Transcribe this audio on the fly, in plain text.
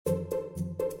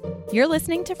You're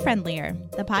listening to Friendlier,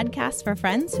 the podcast for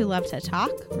friends who love to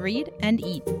talk, read, and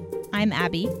eat. I'm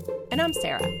Abby. And I'm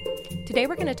Sarah. Today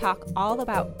we're going to talk all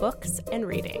about books and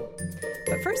reading.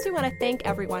 But first we want to thank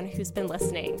everyone who's been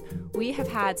listening. We have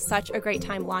had such a great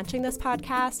time launching this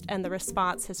podcast, and the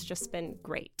response has just been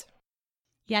great.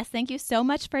 Yes, thank you so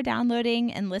much for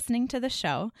downloading and listening to the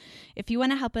show. If you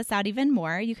want to help us out even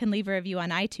more, you can leave a review on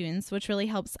iTunes, which really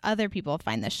helps other people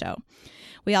find the show.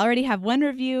 We already have one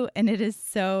review, and it is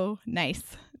so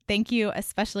nice. Thank you,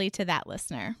 especially to that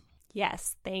listener.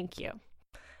 Yes, thank you.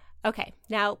 Okay,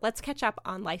 now let's catch up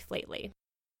on life lately.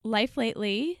 Life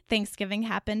lately, Thanksgiving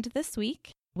happened this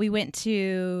week. We went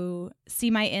to see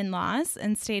my in-laws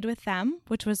and stayed with them,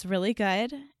 which was really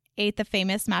good. Ate the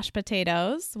famous mashed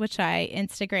potatoes, which I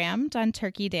Instagrammed on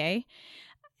Turkey Day.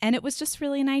 And it was just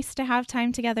really nice to have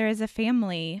time together as a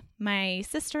family. My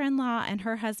sister-in-law and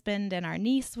her husband and our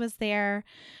niece was there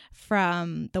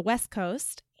from the West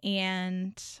Coast.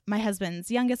 And my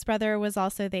husband's youngest brother was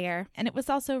also there. And it was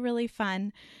also really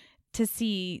fun to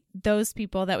see those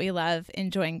people that we love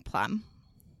enjoying Plum.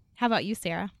 How about you,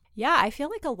 Sarah? Yeah, I feel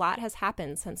like a lot has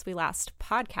happened since we last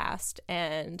podcast.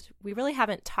 And we really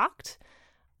haven't talked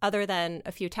other than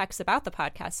a few texts about the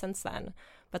podcast since then.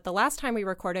 But the last time we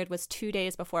recorded was 2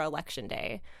 days before Election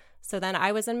Day. So then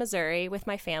I was in Missouri with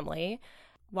my family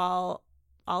while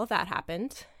all of that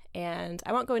happened. And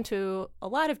I won't go into a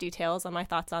lot of details on my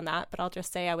thoughts on that, but I'll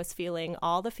just say I was feeling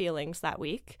all the feelings that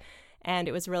week. And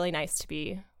it was really nice to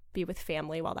be with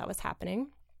family while that was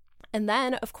happening. And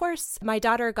then, of course, my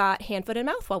daughter got hand, foot, and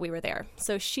mouth while we were there.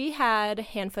 So she had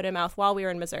hand, foot, and mouth while we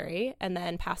were in Missouri and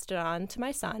then passed it on to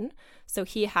my son. So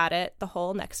he had it the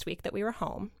whole next week that we were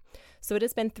home. So it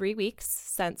has been 3 weeks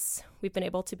since we've been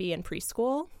able to be in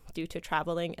preschool due to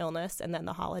traveling, illness, and then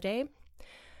the holiday.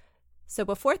 So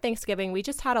before Thanksgiving, we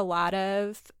just had a lot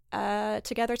of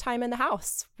together time in the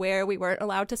house where we weren't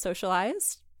allowed to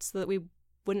socialize so that we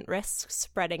wouldn't risk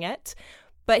spreading it.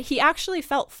 But he actually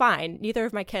felt fine. Neither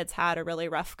of my kids had a really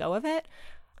rough go of it.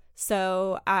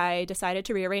 So I decided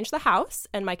to rearrange the house,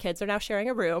 and my kids are now sharing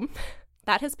a room.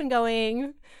 That has been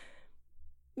going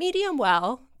medium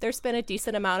well. There's been a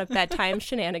decent amount of bedtime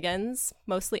shenanigans,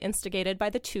 mostly instigated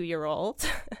by the 2-year-old.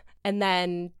 And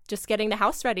then just getting the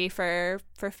house ready for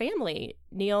family.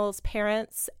 Neil's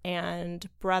parents and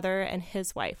brother and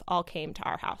his wife all came to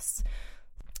our house.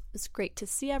 It was great to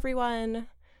see everyone.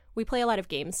 We play a lot of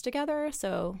games together,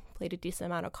 so played a decent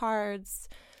amount of cards,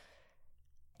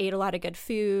 ate a lot of good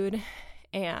food,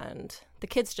 and the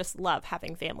kids just love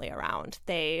having family around.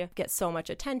 They get so much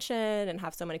attention and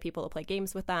have so many people to play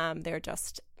games with them. They're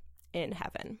just in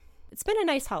heaven. It's been a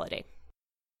nice holiday.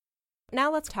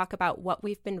 Now let's talk about what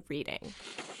we've been reading.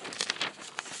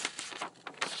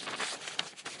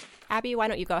 Abby, why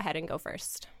don't you go ahead and go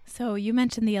first? So you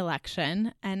mentioned the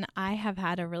election, and I have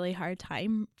had a really hard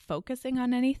time focusing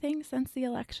on anything since the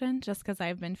election, just because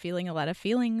I've been feeling a lot of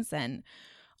feelings and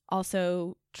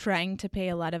also trying to pay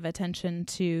a lot of attention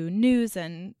to news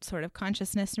and sort of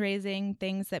consciousness raising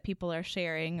things that people are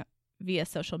sharing via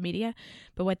social media.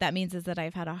 But what that means is that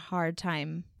I've had a hard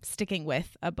time sticking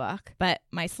with a book. But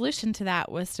my solution to that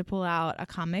was to pull out a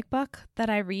comic book that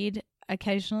I read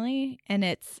occasionally, and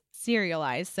it's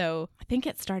serialized. So I think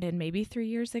it started maybe 3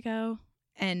 years ago,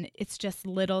 and it's just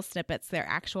little snippets. They're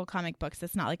actual comic books.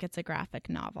 It's not like it's a graphic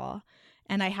novel.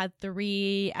 And I had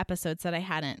 3 episodes that I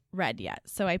hadn't read yet.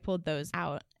 So I pulled those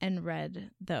out and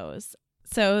read those.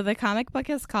 So the comic book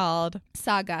is called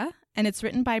Saga, and it's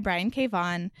written by Brian K.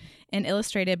 Vaughan and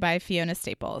illustrated by Fiona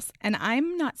Staples. And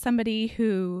I'm not somebody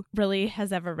who really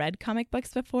has ever read comic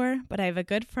books before, but I have a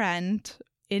good friend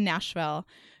in Nashville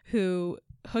who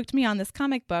hooked me on this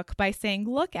comic book by saying,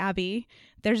 look, Abby,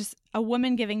 there's a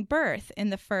woman giving birth in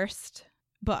the first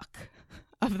book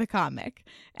of the comic.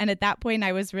 And at that point,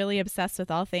 I was really obsessed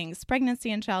with all things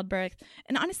pregnancy and childbirth.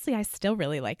 And honestly, I still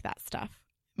really like that stuff.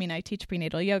 I mean, I teach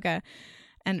prenatal yoga.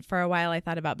 And for a while, I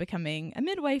thought about becoming a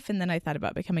midwife, and then I thought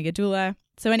about becoming a doula.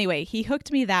 So anyway, he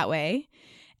hooked me that way,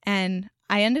 and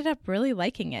I ended up really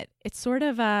liking it. It's sort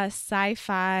of a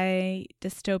sci-fi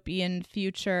dystopian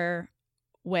future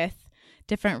with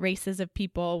different races of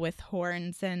people with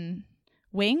horns and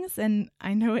wings. And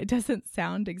I know it doesn't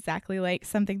sound exactly like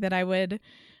something that I would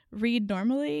read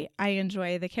normally. I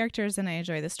enjoy the characters and I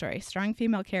enjoy the story. Strong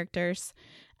female characters,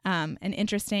 and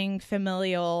interesting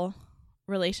familial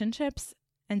relationships,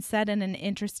 and set in an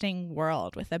interesting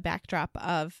world with a backdrop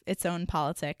of its own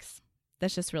politics.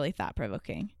 That's just really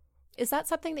thought-provoking. Is that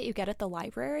something that you get at the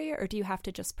library, or do you have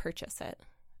to just purchase it?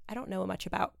 I don't know much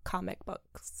about comic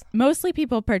books. Mostly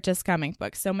people purchase comic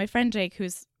books. So my friend Jake,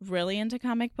 who's really into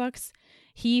comic books,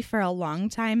 he for a long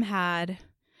time had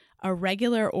a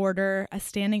regular order, a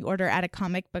standing order at a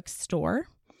comic book store.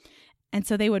 And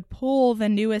so they would pull the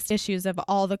newest issues of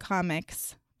all the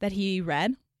comics that he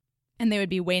read, and they would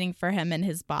be waiting for him in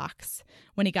his box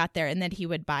when he got there, and then he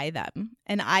would buy them.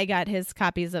 And I got his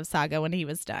copies of Saga when he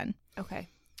was done. Okay.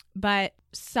 But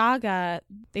Saga,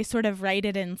 they sort of write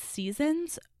it in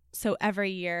seasons. So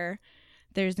every year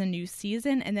there's a new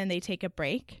season, and then they take a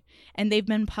break. And they've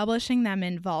been publishing them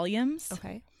in volumes.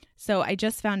 Okay. So I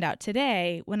just found out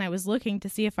today when I was looking to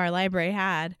see if our library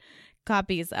had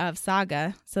copies of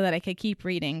Saga so that I could keep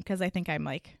reading, because I think I'm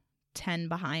like 10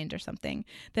 behind or something,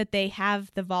 that they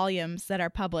have the volumes that are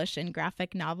published in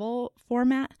graphic novel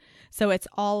format. So it's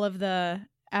all of the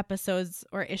episodes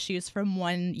or issues from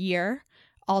one year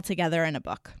all together in a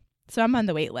book. So I'm on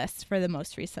the wait list for the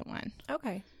most recent one.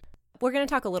 Okay. We're going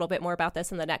to talk a little bit more about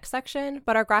this in the next section,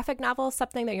 but are graphic novels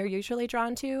something that you're usually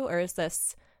drawn to, or is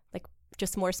this like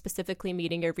just more specifically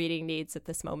meeting your reading needs at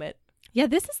this moment? Yeah,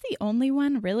 this is the only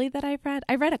one really that I've read.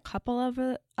 I read a couple of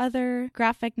other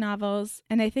graphic novels,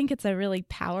 and I think it's a really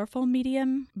powerful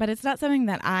medium, but it's not something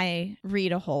that I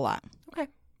read a whole lot. Okay.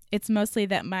 It's mostly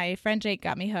that my friend Jake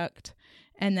got me hooked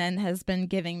and then has been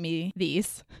giving me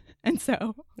these. And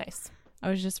so nice. I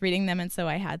was just reading them, and so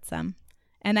I had some.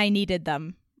 And I needed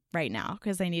them right now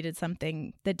because I needed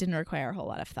something that didn't require a whole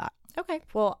lot of thought. Okay.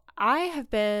 Well, I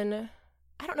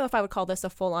don't know if I would call this a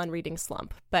full-on reading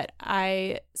slump, but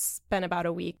I spent about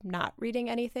a week not reading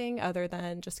anything other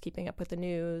than just keeping up with the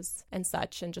news and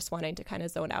such, and just wanting to kind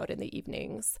of zone out in the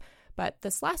evenings. But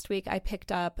this last week, I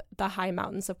picked up The High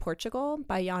Mountains of Portugal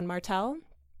by Jan Martel.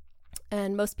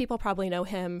 And most people probably know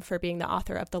him for being the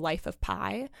author of The Life of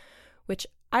Pi, which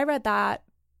I read that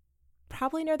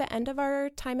probably near the end of our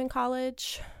time in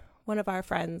college. One of our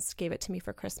friends gave it to me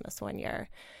for Christmas one year.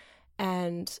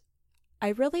 And I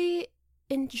really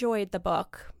enjoyed the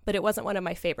book, but it wasn't one of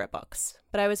my favorite books.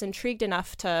 But I was intrigued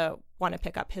enough to want to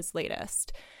pick up his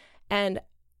latest. And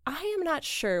I am not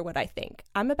sure what I think.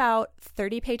 I'm about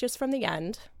 30 pages from the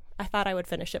end. I thought I would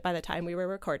finish it by the time we were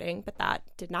recording, but that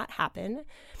did not happen.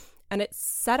 And it's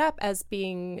set up as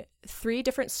being 3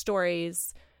 different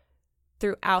stories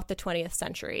throughout the 20th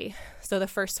century. So the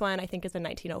first one I think is in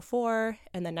 1904,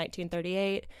 and then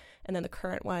 1938, and then the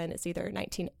current one is either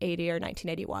 1980 or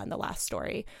 1981, the last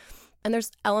story. And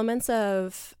there's elements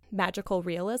of magical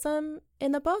realism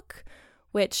in the book,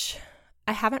 which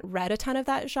I haven't read a ton of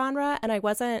that genre, and I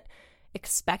wasn't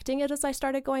expecting it as I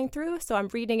started going through. So I'm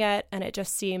reading it, and it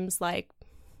just seems like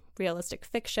realistic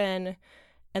fiction,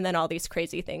 and then all these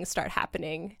crazy things start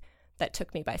happening that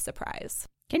took me by surprise.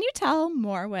 Can you tell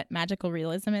more what magical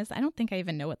realism is? I don't think I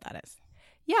even know what that is.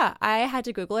 Yeah, I had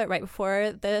to Google it right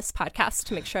before this podcast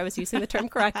to make sure I was using the term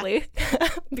correctly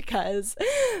because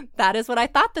that is what I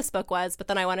thought this book was, but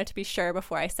then I wanted to be sure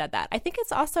before I said that. I think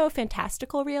it's also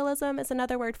fantastical realism is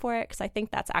another word for it, because I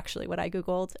think that's actually what I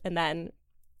Googled, and then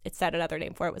it said another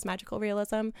name for it was magical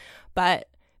realism. But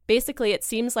basically it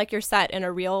seems like you're set in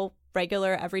a real,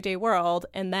 regular, everyday world,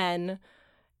 and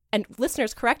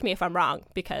listeners, correct me if I'm wrong,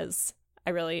 because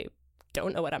I really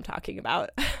don't know what I'm talking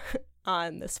about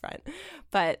on this front,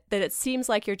 but that it seems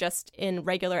like you're just in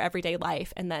regular everyday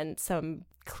life, and then some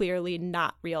clearly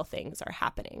not real things are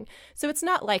happening. So it's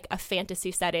not like a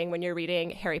fantasy setting when you're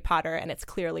reading Harry Potter and it's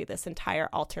clearly this entire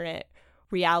alternate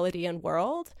reality and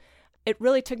world. It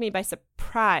really took me by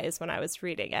surprise when I was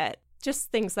reading it,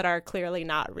 just things that are clearly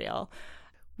not real.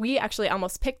 We actually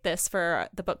almost picked this for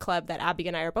the book club that Abby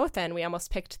and I are both in. We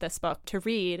almost picked this book to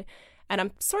read. And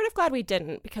I'm sort of glad we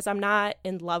didn't, because I'm not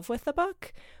in love with the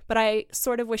book, but I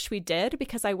sort of wish we did,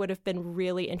 because I would have been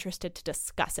really interested to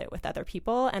discuss it with other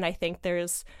people. And I think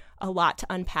there's a lot to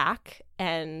unpack.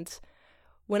 And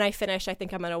when I finish, I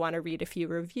think I'm going to want to read a few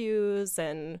reviews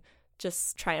and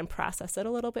just try and process it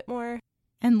a little bit more.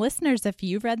 And listeners, if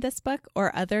you've read this book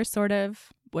or other sort of,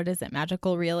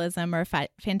 magical realism or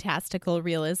fantastical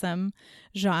realism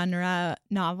genre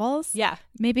novels,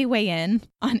 maybe weigh in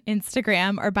on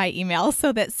Instagram or by email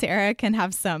so that Sarah can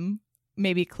have some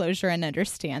maybe closure and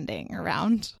understanding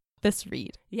around this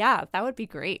read. Yeah, that would be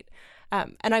great.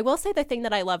 And I will say the thing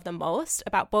that I love the most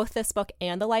about both this book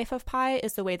and The Life of Pi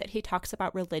is the way that he talks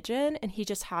about religion, and he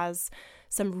just has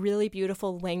some really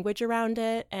beautiful language around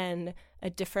it and a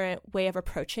different way of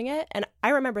approaching it. And I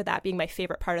remember that being my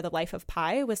favorite part of The Life of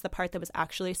Pi was the part that was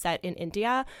actually set in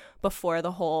India before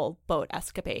the whole boat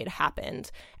escapade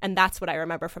happened. And that's what I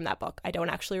remember from that book. I don't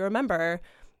actually remember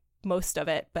most of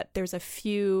it, but there's a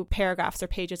few paragraphs or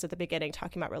pages at the beginning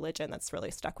talking about religion that's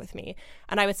really stuck with me.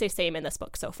 And I would say same in this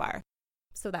book so far.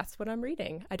 So that's what I'm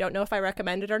reading. I don't know if I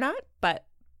recommend it or not, but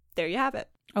there you have it.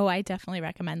 Oh, I definitely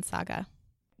recommend Saga.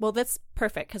 Well, that's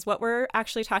perfect because what we're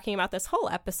actually talking about this whole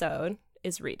episode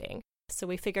is reading. So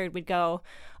we figured we'd go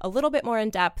a little bit more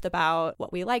in depth about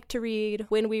what we like to read,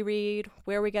 when we read,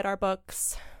 where we get our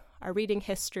books, our reading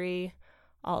history,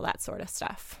 all that sort of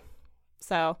stuff.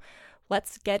 So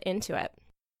let's get into it.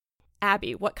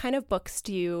 Abby, what kind of books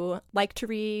do you like to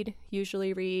read,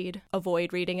 usually read,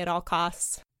 avoid reading at all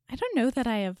costs? I don't know that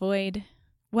I avoid.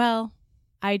 Well,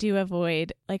 I do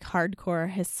avoid like hardcore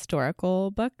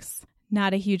historical books.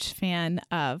 Not a huge fan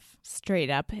of straight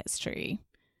up history,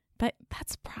 but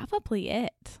that's probably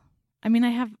it. I mean,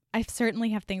 I certainly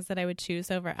have things that I would choose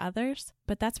over others,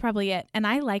 but that's probably it. And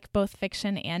I like both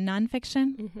fiction and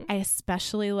nonfiction. Mm-hmm. I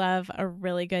especially love a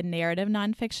really good narrative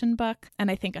nonfiction book. And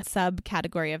I think a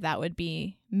subcategory of that would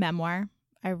be memoir.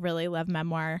 I really love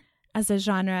memoir as a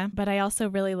genre, but I also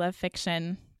really love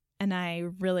fiction. And I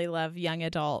really love young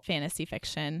adult fantasy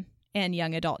fiction and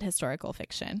young adult historical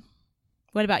fiction.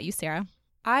 What about you, Sarah?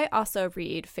 I also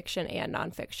read fiction and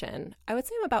nonfiction. I would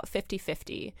say I'm about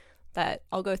 50-50. That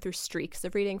I'll go through streaks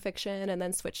of reading fiction and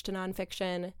then switch to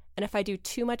nonfiction. And if I do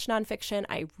too much nonfiction,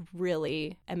 I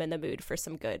really am in the mood for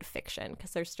some good fiction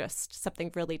because there's just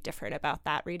something really different about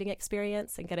that reading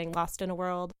experience and getting lost in a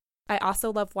world. I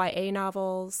also love YA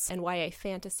novels and YA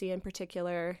fantasy in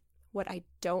particular. What I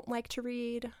don't like to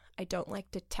read, I don't like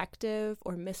detective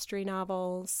or mystery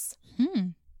novels.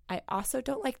 I also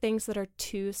don't like things that are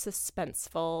too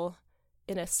suspenseful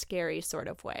in a scary sort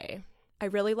of way. I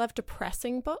really love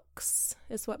depressing books,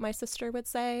 is what my sister would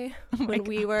say. When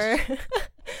we were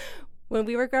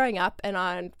growing up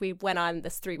and we went on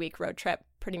this 3-week road trip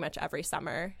pretty much every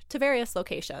summer to various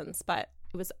locations, but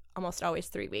it was almost always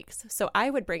 3 weeks. So I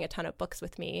would bring a ton of books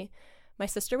with me. My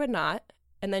sister would not.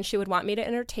 And then she would want me to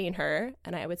entertain her.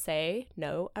 And I would say,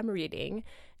 no, I'm reading.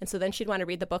 And so then she'd want to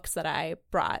read the books that I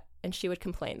brought. And she would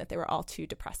complain that they were all too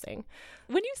depressing.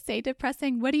 When you say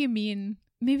depressing, what do you mean?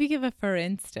 Maybe give a for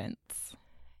instance.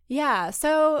 Yeah,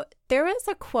 so there was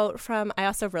a quote from, I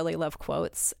also really love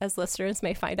quotes, as listeners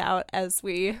may find out as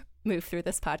we move through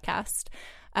this podcast.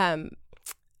 I'll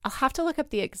have to look up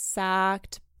the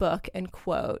exact book and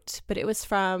quote, but it was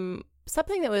from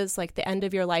something that was like the End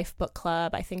of Your Life book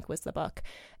club, I think was the book.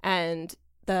 And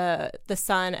the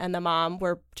son and the mom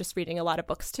were just reading a lot of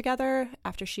books together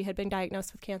after she had been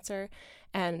diagnosed with cancer.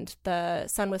 And the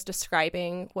son was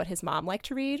describing what his mom liked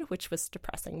to read, which was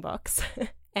depressing books.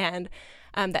 And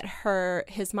that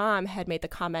his mom had made the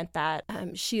comment that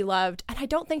she loved, and I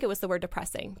don't think it was the word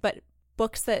depressing, but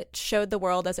books that showed the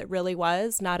world as it really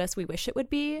was, not as we wish it would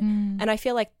be. And I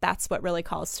feel like that's what really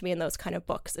calls to me in those kind of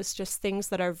books. It's just things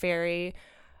that are very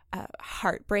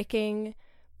heartbreaking,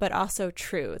 but also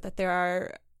true,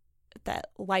 that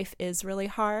life is really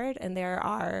hard and there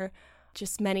are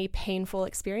just many painful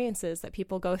experiences that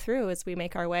people go through as we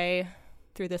make our way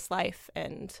through this life.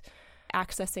 And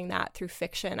accessing that through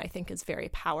fiction, I think, is very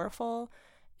powerful,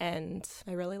 and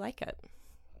I really like it.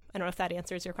 I don't know if that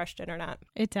answers your question or not.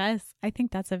 It does. I think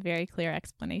that's a very clear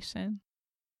explanation.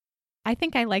 I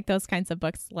think I like those kinds of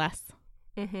books less.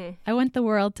 Mm-hmm. I want the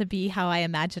world to be how I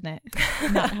imagine it,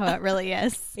 not how it really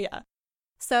is. Yeah.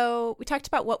 So we talked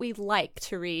about what we like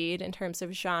to read in terms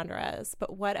of genres,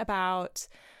 but what about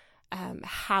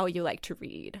how you like to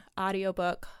read?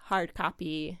 Audiobook, hard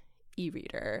copy,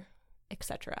 e-reader,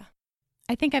 etc.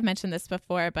 I think I've mentioned this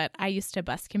before, but I used to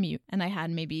bus commute and I had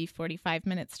maybe 45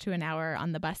 minutes to an hour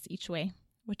on the bus each way,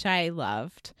 which I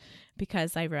loved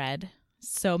because I read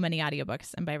so many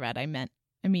audiobooks. And by read, I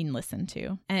mean listen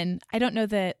to. And I don't know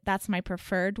that that's my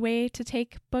preferred way to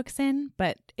take books in,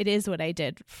 but it is what I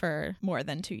did for more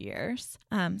than 2 years.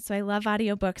 So I love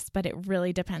audiobooks, but it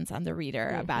really depends on the reader.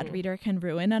 Mm-hmm. A bad reader can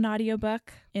ruin an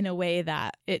audiobook in a way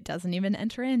that it doesn't even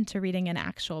enter into reading an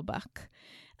actual book.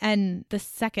 And the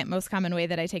second most common way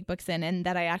that I take books in, and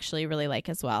that I actually really like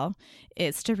as well,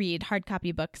 is to read hard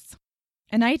copy books.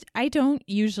 And I don't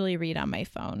usually read on my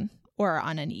phone or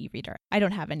on an e-reader. I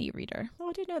don't have an e-reader. Oh,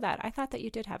 I didn't know that. I thought that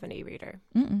you did have an e-reader.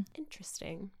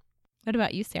 Interesting. What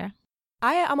about you, Sarah?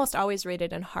 I almost always read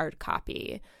it in hard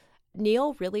copy.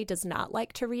 Neil really does not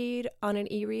like to read on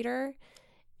an e-reader.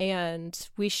 And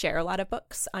we share a lot of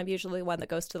books. I'm usually the one that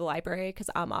goes to the library because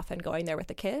I'm often going there with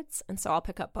the kids. And so I'll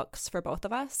pick up books for both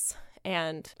of us.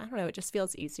 And I don't know, it just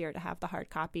feels easier to have the hard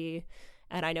copy.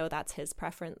 And I know that's his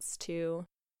preference too.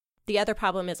 The other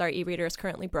problem is our e-reader is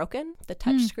currently broken. The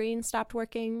touch screen stopped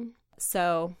working.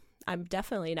 So I'm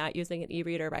definitely not using an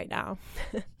e-reader right now.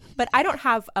 But I don't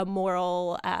have a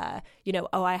moral, I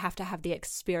have to have the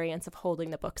experience of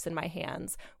holding the books in my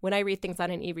hands. When I read things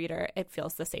on an e-reader, it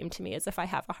feels the same to me as if I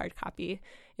have a hard copy.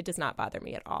 It does not bother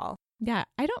me at all. Yeah,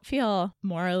 I don't feel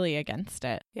morally against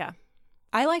it. Yeah.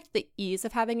 I liked the ease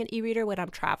of having an e-reader when I'm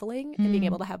traveling and being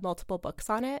able to have multiple books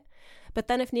on it. But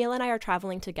then if Neil and I are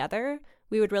traveling together,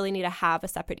 we would really need to have a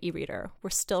separate e-reader. We're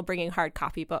still bringing hard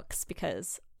copy books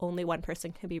because only one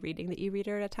person can be reading the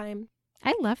e-reader at a time.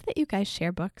 I love that you guys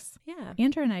share books. Yeah.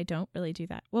 Andrew and I don't really do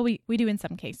that. Well, we do in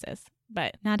some cases,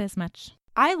 but not as much.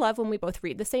 I love when we both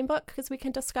read the same book because we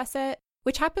can discuss it,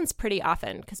 which happens pretty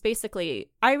often because basically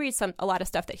I read a lot of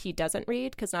stuff that he doesn't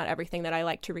read because not everything that I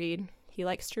like to read, he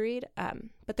likes to read.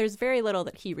 But there's very little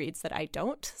that he reads that I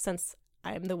don't, since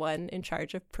I'm the one in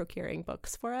charge of procuring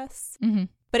books for us. Mm-hmm.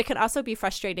 But it can also be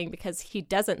frustrating because he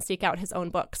doesn't seek out his own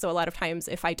book. So a lot of times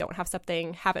if I don't have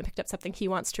haven't picked up something he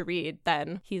wants to read,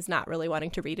 then he's not really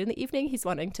wanting to read in the evening. He's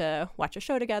wanting to watch a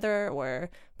show together or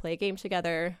play a game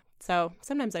together. So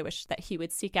sometimes I wish that he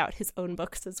would seek out his own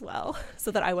books as well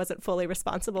so that I wasn't fully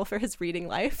responsible for his reading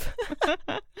life.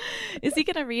 Is he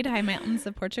going to read High Mountains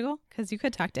of Portugal? Because you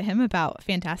could talk to him about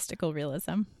fantastical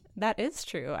realism. That is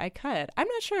true. I could. I'm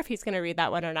not sure if he's going to read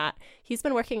that one or not. He's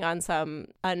been working on some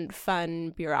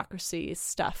unfun bureaucracy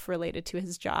stuff related to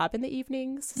his job in the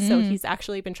evenings. So he's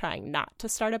actually been trying not to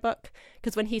start a book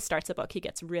because when he starts a book, he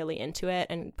gets really into it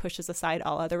and pushes aside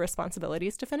all other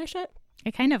responsibilities to finish it.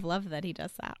 I kind of love that he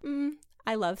does that.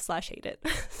 I love/hate it.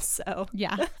 So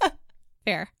yeah,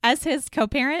 fair. As his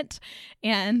co-parent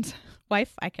and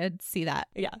wife, I could see that.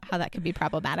 Yeah. How that could be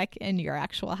problematic in your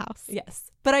actual house. Yes.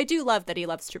 But I do love that he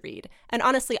loves to read. And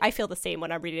honestly, I feel the same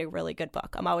when I'm reading a really good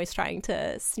book. I'm always trying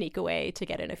to sneak away to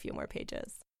get in a few more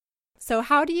pages. So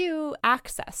how do you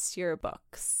access your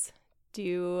books? Do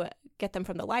you get them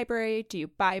from the library? Do you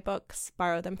buy books,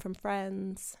 borrow them from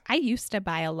friends? I used to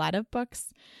buy a lot of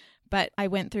books, but I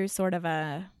went through sort of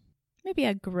maybe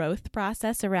a growth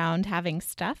process around having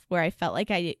stuff where I felt like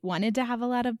I wanted to have a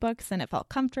lot of books and it felt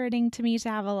comforting to me to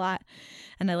have a lot.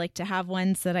 And I like to have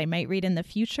ones that I might read in the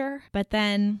future. But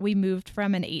then we moved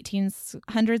from an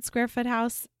 1,800 square foot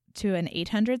house to an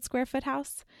 800 square foot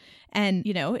house. And,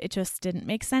 it just didn't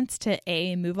make sense to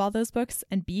A, move all those books,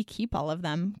 and B, keep all of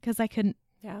them because I couldn't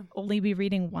only be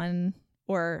reading one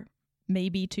or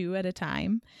maybe two at a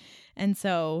time. And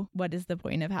so what is the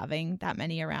point of having that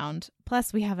many around?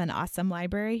 Plus, we have an awesome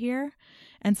library here.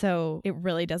 And so it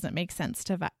really doesn't make sense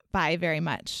to buy very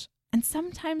much. And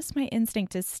sometimes my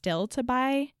instinct is still to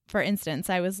buy. For instance,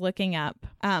 I was looking up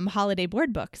holiday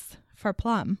board books for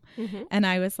Plum. Mm-hmm. And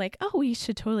I was like, oh, we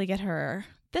should totally get her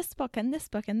this book and this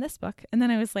book and this book. And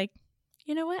then I was like,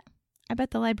 you know what? I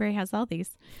bet the library has all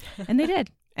these. And they did.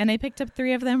 And I picked up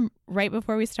 3 of them right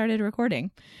before we started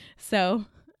recording. So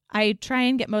I try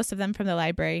and get most of them from the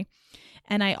library.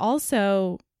 And I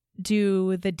also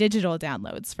do the digital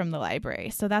downloads from the library.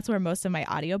 So that's where most of my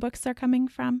audiobooks are coming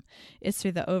from, is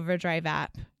through the Overdrive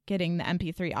app, getting the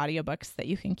MP3 audiobooks that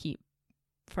you can keep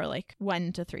for like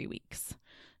 1 to 3 weeks.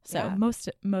 So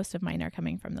most of mine are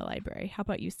coming from the library. How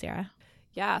about you, Sarah?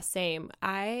 Yeah, same.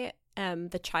 I am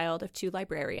the child of 2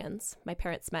 librarians. My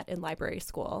parents met in library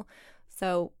school.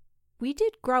 So we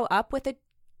did grow up with a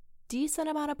decent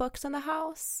amount of books in the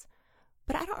house,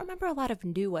 but I don't remember a lot of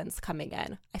new ones coming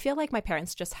in. I feel like my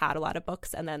parents just had a lot of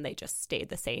books and then they just stayed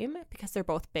the same because they're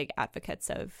both big advocates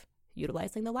of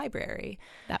utilizing the library.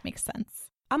 That makes sense.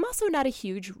 I'm also not a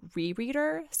huge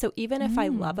rereader, so even if I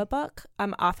love a book,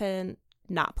 I'm often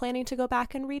not planning to go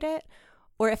back and read it.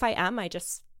 Or if I am, I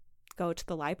just go to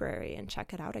the library and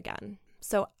check it out again.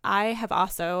 So I have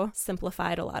also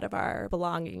simplified a lot of our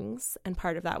belongings, and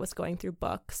part of that was going through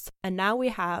books. And now we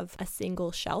have a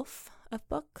single shelf of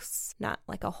books, not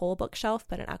like a whole bookshelf,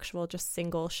 but an actual just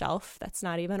single shelf that's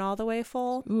not even all the way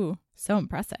full. Ooh, so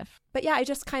impressive. But yeah, I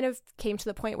just kind of came to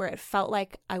the point where it felt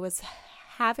like I was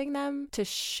having them to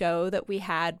show that we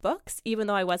had books, even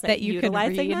though I wasn't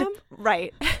utilizing them.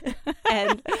 Right.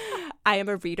 And I am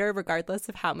a reader regardless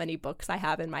of how many books I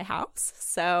have in my house.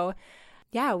 So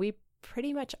yeah, we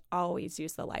pretty much always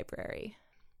use the library.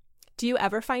 Do you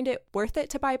ever find it worth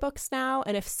it to buy books now?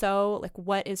 And if so, like,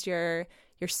 what is your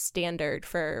standard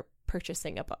for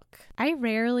purchasing a book? I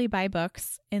rarely buy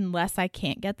books unless I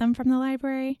can't get them from the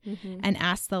library and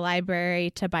ask the library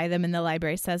to buy them, and the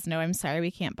library says, no, I'm sorry,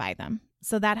 we can't buy them.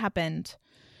 So that happened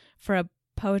for a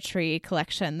poetry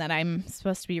collection that I'm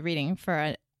supposed to be reading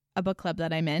for a book club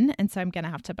that I'm in, and so I'm going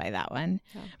to have to buy that one.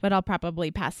 Yeah. But I'll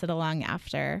probably pass it along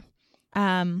after.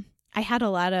 I had a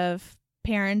lot of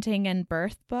parenting and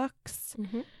birth books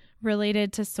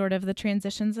related to sort of the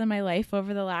transitions in my life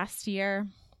over the last year,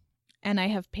 and I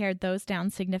have pared those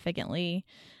down significantly.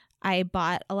 I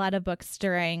bought a lot of books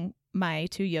during my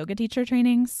 2 yoga teacher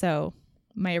trainings. So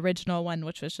my original one,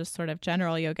 which was just sort of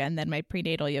general yoga, and then my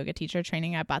prenatal yoga teacher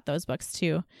training, I bought those books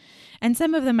too. And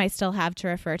some of them I still have to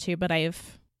refer to, but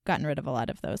I've gotten rid of a lot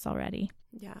of those already.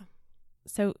 Yeah.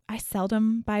 So I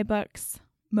seldom buy books.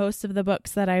 Most of the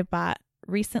books that I've bought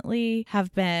recently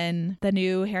have been the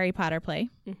new Harry Potter play.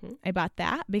 Mm-hmm. I bought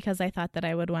that because I thought that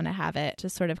I would want to have it to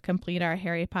sort of complete our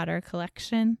Harry Potter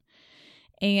collection.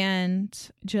 And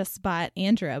just bought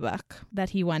Andrew a book that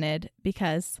he wanted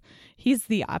because he's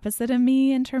the opposite of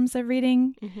me in terms of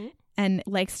reading and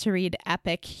likes to read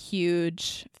epic,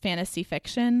 huge fantasy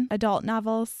fiction adult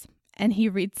novels. And he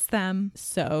reads them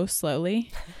so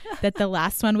slowly that the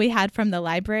last one we had from the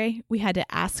library, we had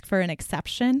to ask for an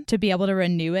exception to be able to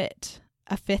renew it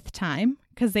a 5th time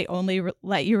because they only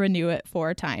let you renew it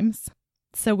 4 times.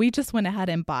 So we just went ahead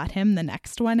and bought him the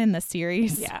next one in the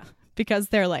series. Yeah. Because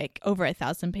they're like over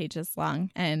 1,000 pages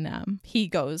long, and he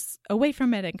goes away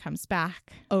from it and comes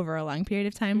back over a long period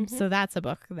of time. So that's a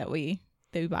book that we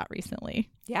bought recently.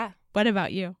 Yeah. What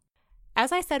about you?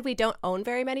 As I said, we don't own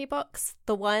very many books.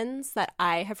 The ones that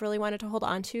I have really wanted to hold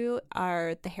on to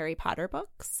are the Harry Potter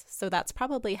books. So that's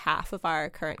probably half of our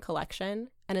current collection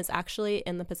and is actually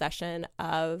in the possession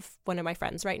of one of my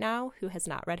friends right now who has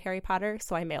not read Harry Potter.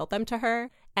 So I mailed them to her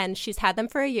and she's had them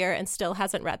for a year and still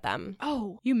hasn't read them.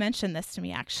 Oh, you mentioned this to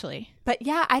me, actually. But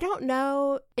yeah, I don't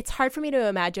know. It's hard for me to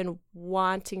imagine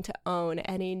wanting to own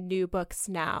any new books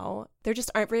now. There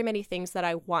just aren't very many things that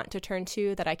I want to turn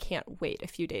to that I can't wait a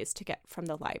few days to get from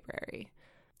the library.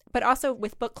 But also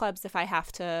with book clubs, if I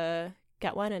have to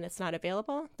get one and it's not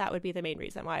available, that would be the main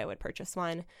reason why I would purchase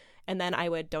one. And then I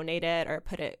would donate it or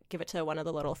give it to one of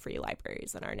the little free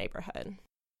libraries in our neighborhood.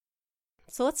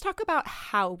 So let's talk about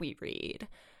how we read.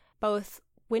 Both,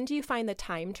 when do you find the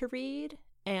time to read?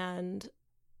 And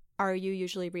are you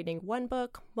usually reading one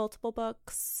book, multiple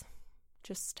books?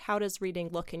 Just how does reading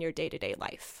look in your day-to-day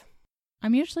life?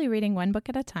 I'm usually reading one book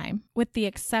at a time, with the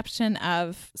exception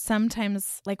of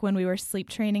sometimes, like when we were sleep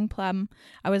training Plum,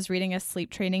 I was reading a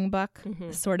sleep training book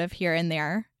sort of here and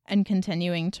there and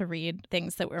continuing to read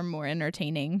things that were more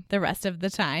entertaining the rest of the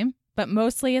time. But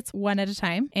mostly it's one at a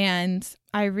time. And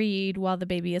I read while the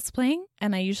baby is playing,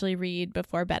 and I usually read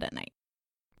before bed at night.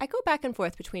 I go back and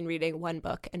forth between reading one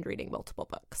book and reading multiple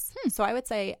books. So I would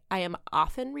say I am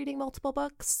often reading multiple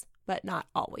books, but not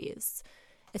always.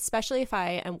 Especially if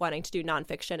I am wanting to do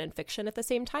nonfiction and fiction at the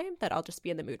same time, that I'll just be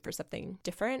in the mood for something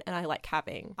different, and I like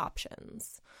having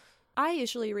options. I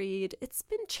usually read, it's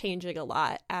been changing a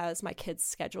lot as my kids'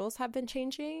 schedules have been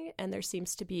changing, and there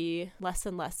seems to be less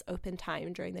and less open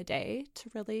time during the day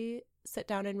to really sit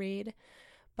down and read.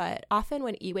 But often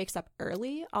when E wakes up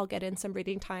early, I'll get in some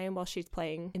reading time while she's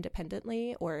playing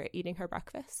independently or eating her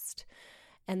breakfast.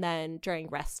 And then during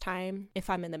rest time, if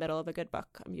I'm in the middle of a good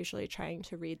book, I'm usually trying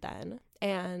to read then,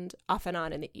 and off and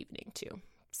on in the evening too.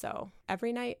 So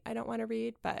every night I don't want to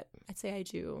read, but I'd say I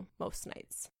do most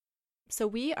nights. So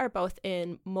we are both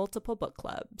in multiple book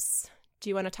clubs. Do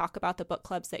you want to talk about the book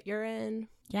clubs that you're in?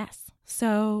 Yes.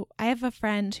 So I have a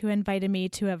friend who invited me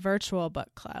to a virtual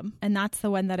book club, and that's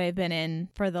the one that I've been in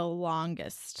for the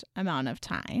longest amount of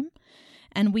time.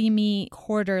 And we meet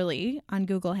quarterly on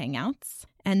Google Hangouts.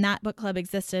 And that book club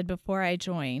existed before I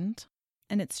joined.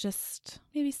 And it's just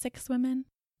maybe 6 women.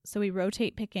 So we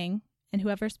rotate picking, and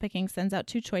whoever's picking sends out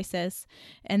 2 choices,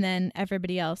 and then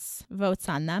everybody else votes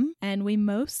on them. And we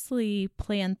mostly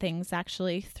plan things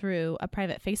actually through a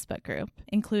private Facebook group,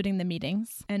 including the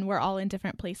meetings. And we're all in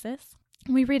different places.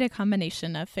 We read a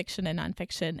combination of fiction and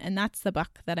nonfiction, and that's the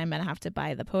book that I'm going to have to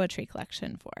buy the poetry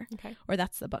collection for. Okay. Or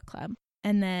that's the book club.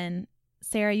 And then,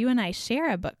 Sarah, you and I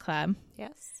share a book club.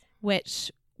 Yes.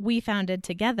 Which we founded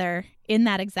together in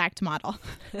that exact model.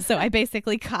 So I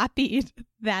basically copied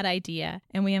that idea,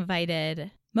 and we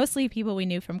invited mostly people we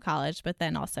knew from college, but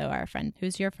then also our friend,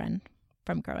 who's your friend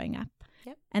from growing up.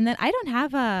 Yep. And then I don't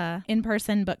have a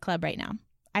in-person book club right now.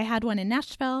 I had one in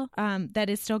Nashville that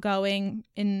is still going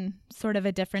in sort of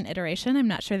a different iteration. I'm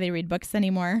not sure they read books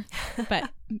anymore, but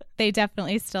they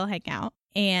definitely still hang out.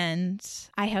 And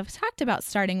I have talked about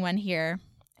starting one here.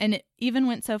 And it even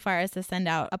went so far as to send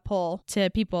out a poll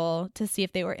to people to see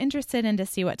if they were interested and to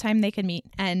see what time they could meet.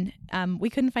 And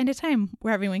we couldn't find a time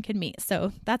where everyone could meet.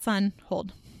 So that's on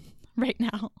hold right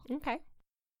now. Okay.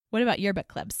 What about your book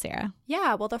club, Sarah?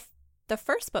 Yeah, well, the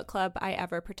first book club I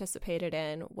ever participated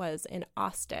in was in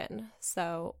Austin.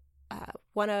 So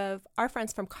one of our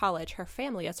friends from college, her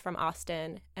family is from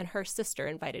Austin, and her sister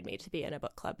invited me to be in a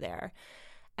book club there.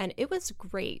 And it was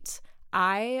great.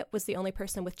 I was the only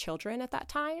person with children at that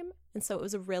time, and so it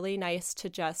was really nice to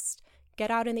just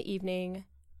get out in the evening,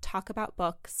 talk about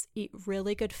books, eat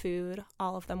really good food.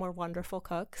 All of them were wonderful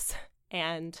cooks,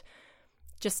 and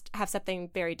just have something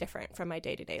very different from my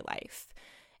day-to-day life.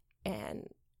 And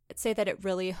I'd say that it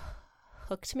really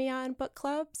hooked me on book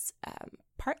clubs,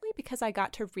 partly because I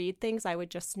got to read things I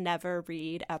would just never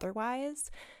read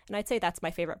otherwise. And I'd say that's my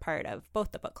favorite part of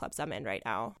both the book clubs I'm in right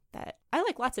now, that I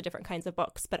like lots of different kinds of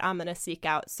books, but I'm going to seek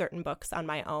out certain books on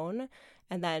my own.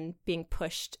 And then being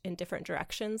pushed in different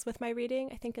directions with my reading,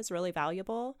 I think is really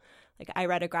valuable. Like I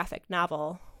read a graphic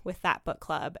novel with that book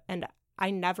club, and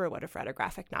I never would have read a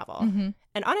graphic novel. Mm-hmm.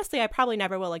 And honestly, I probably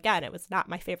never will again. It was not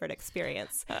my favorite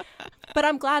experience. But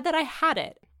I'm glad that I had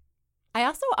it. I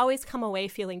also always come away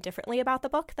feeling differently about the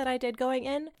book that I did going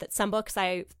in, that some books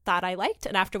I thought I liked,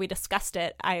 and after we discussed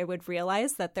it, I would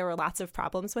realize that there were lots of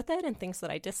problems with it and things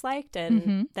that I disliked,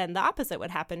 and then the opposite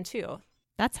would happen too.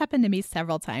 That's happened to me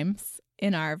several times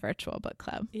in our virtual book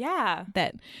club. Yeah.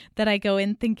 That I go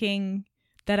in thinking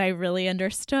that I really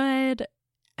understood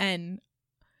and,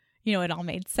 you know, it all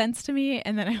made sense to me.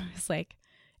 And then I was like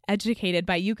educated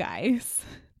by you guys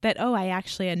that, oh, I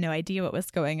actually had no idea what was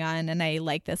going on. And I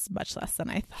like this much less than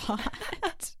I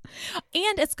thought.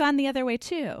 And it's gone the other way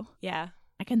too. Yeah.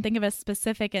 I can think of a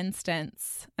specific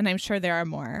instance, and I'm sure there are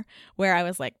more, where I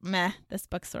was like, meh, this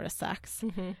book sort of sucks.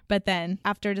 Mm-hmm. But then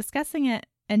after discussing it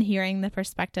and hearing the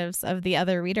perspectives of the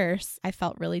other readers, I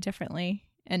felt really differently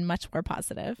and much more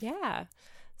positive. Yeah.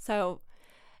 So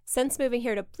since moving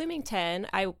here to Bloomington,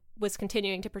 I was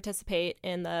continuing to participate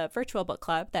in the virtual book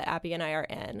club that Abby and I are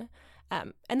in.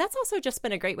 And that's also just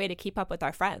been a great way to keep up with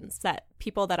our friends, that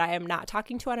people that I am not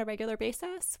talking to on a regular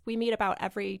basis, we meet about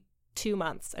every 2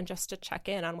 months, and just to check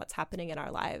in on what's happening in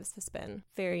our lives has been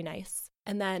very nice.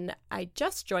 And then I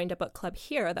just joined a book club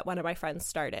here that one of my friends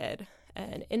started,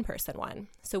 an in-person one.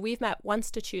 So we've met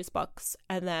once to choose books,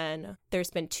 and then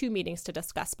there's been 2 meetings to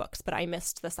discuss books, but I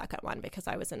missed the second one because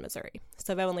I was in Missouri.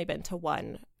 So I've only been to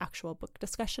one actual book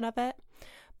discussion of it.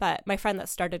 But my friend that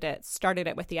started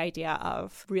it with the idea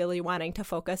of really wanting to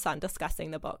focus on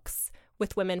discussing the books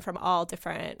with women from all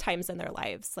different times in their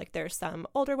lives. Like there's some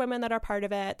older women that are part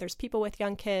of it. There's people with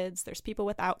young kids. There's people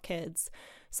without kids.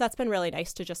 So that's been really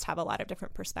nice to just have a lot of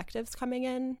different perspectives coming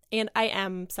in. And I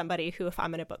am somebody who, if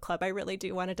I'm in a book club, I really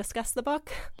do want to discuss the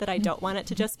book, that I don't want it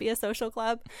to just be a social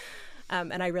club.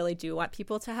 And I really do want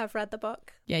people to have read the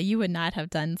book. Yeah, you would not have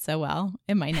done so well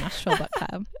in my Nashville book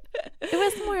club. It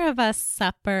was more of a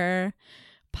supper,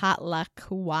 potluck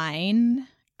wine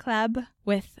club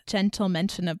with gentle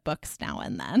mention of books now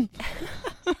and then.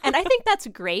 And I think that's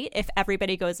great if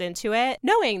everybody goes into it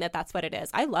knowing that that's what it is.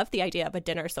 I love the idea of a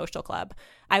dinner social club.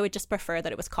 I would just prefer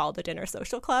that it was called a dinner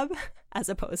social club as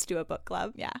opposed to a book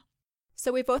club. Yeah.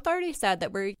 So we both already said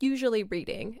that we're usually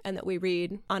reading and that we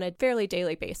read on a fairly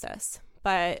daily basis.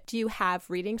 But do you have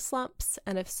reading slumps?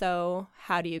 And if so,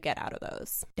 how do you get out of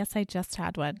those? Yes, I just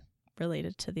had one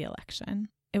related to the election.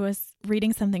 It was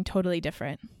reading something totally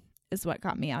different is what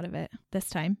got me out of it this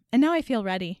time. And now I feel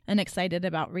ready and excited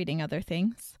about reading other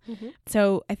things. Mm-hmm.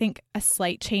 So I think a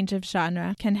slight change of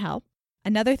genre can help.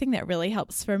 Another thing that really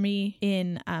helps for me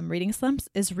in reading slumps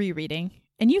is rereading.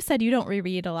 And you said you don't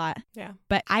reread a lot. Yeah.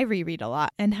 But I reread a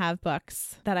lot and have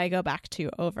books that I go back to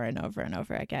over and over and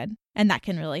over again. And that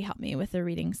can really help me with a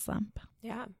reading slump.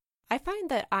 Yeah. I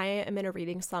find that I am in a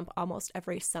reading slump almost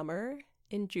every summer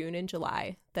in June and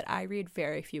July, that I read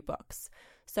very few books.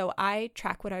 So I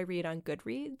track what I read on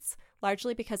Goodreads,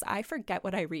 largely because I forget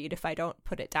what I read if I don't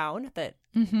put it down, that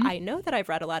I know that I've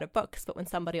read a lot of books, but when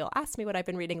somebody will ask me what I've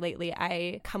been reading lately,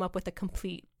 I come up with a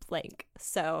complete blank.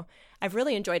 So I've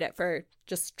really enjoyed it for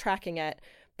just tracking it.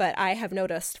 But I have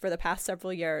noticed for the past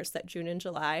several years that June and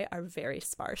July are very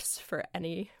sparse for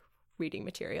any reading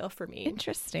material for me.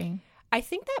 Interesting. I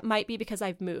think that might be because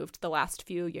I've moved the last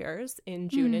few years in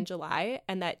June and July,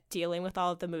 and that dealing with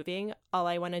all of the moving, all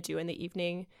I want to do in the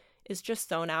evening is just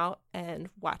zone out and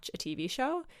watch a TV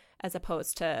show, as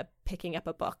opposed to picking up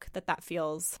a book, that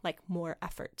feels like more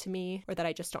effort to me, or that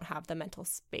I just don't have the mental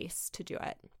space to do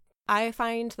it. I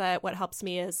find that what helps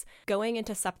me is going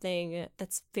into something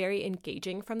that's very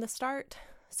engaging from the start.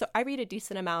 So I read a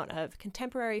decent amount of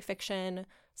contemporary fiction,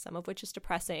 some of which is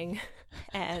depressing,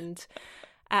 and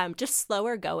just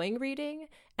slower going reading,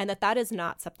 and that is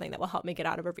not something that will help me get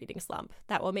out of a reading slump.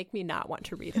 That will make me not want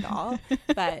to read at all.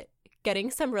 But getting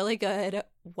some really good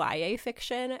YA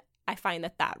fiction, I find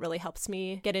that really helps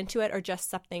me get into it, or just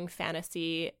something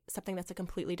fantasy, something that's a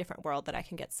completely different world that I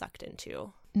can get sucked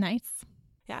into. Nice.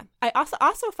 Yeah. I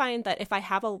also find that if I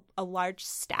have a large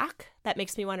stack, that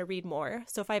makes me want to read more.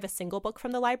 So if I have a single book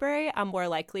from the library, I'm more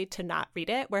likely to not read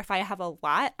it. Where if I have a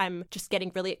lot, I'm just getting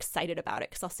really excited about it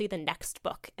because I'll see the next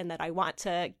book and that I want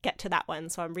to get to that one.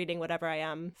 So I'm reading whatever I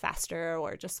am faster,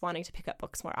 or just wanting to pick up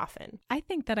books more often. I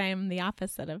think that I am the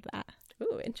opposite of that.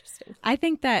 Ooh, interesting. I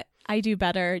think that I do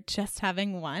better just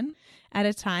having one at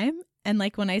a time. And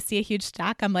like when I see a huge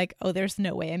stack, I'm like, oh, there's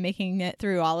no way I'm making it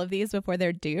through all of these before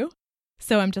they're due.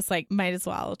 So I'm just like, might as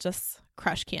well just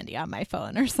crush candy on my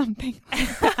phone or something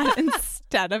like that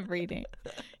instead of reading.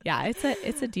 Yeah, it's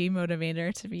a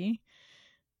demotivator to me.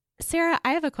 Sarah,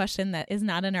 I have a question that is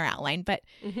not in our outline, but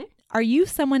are you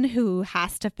someone who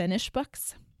has to finish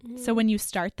books? So when you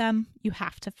start them, you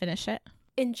have to finish it?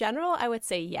 In general, I would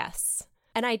say yes.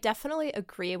 And I definitely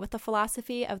agree with the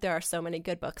philosophy of there are so many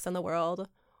good books in the world.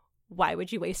 Why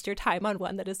would you waste your time on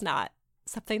one that is not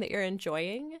something that you're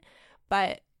enjoying?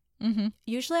 But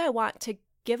usually I want to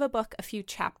give a book a few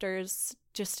chapters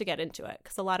just to get into it,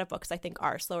 because a lot of books I think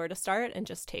are slower to start and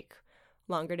just take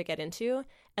longer to get into.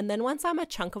 And then once I'm a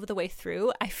chunk of the way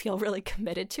through, I feel really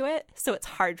committed to it. So it's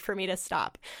hard for me to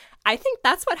stop. I think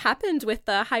that's what happened with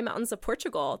the High Mountains of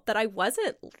Portugal, that I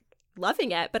wasn't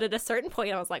loving it. But at a certain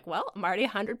point, I was like, well, I'm already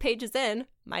 100 pages in.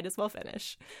 Might as well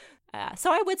finish.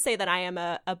 So I would say that I am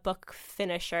a book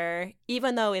finisher,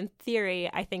 even though in theory,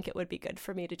 I think it would be good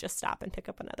for me to just stop and pick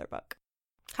up another book.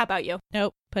 How about you?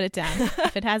 Nope. Put it down.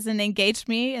 If it hasn't engaged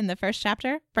me in the first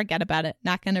chapter, forget about it.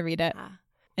 Not going to read it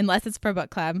unless it's for book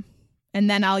club. And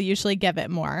then I'll usually give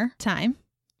it more time.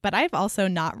 But I've also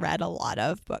not read a lot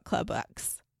of book club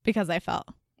books because I felt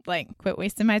like, quit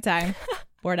wasting my time.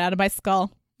 Bored out of my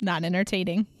skull. Not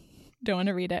entertaining. Don't want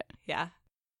to read it. Yeah.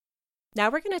 Now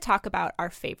we're going to talk about our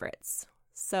favorites.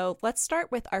 So let's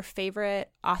start with our favorite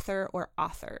author or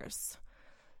authors.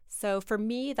 So for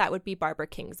me, that would be Barbara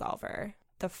Kingsolver.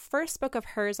 The first book of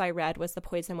hers I read was The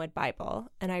Poisonwood Bible,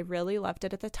 and I really loved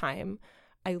it at the time.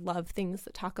 I love things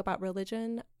that talk about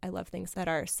religion. I love things that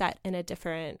are set in a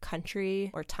different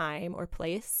country or time or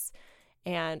place.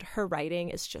 And her writing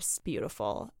is just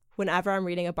beautiful. Whenever I'm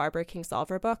reading a Barbara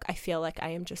Kingsolver book, I feel like I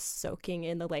am just soaking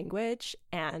in the language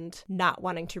and not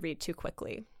wanting to read too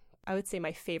quickly. I would say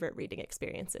my favorite reading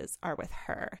experiences are with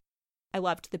her. I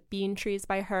loved The Bean Trees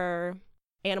by her.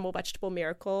 Animal Vegetable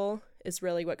Miracle is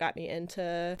really what got me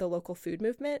into the local food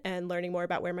movement and learning more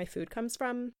about where my food comes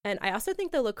from. And I also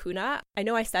think The Lacuna, I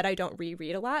know I said I don't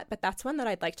reread a lot, but that's one that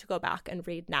I'd like to go back and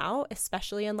read now,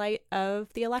 especially in light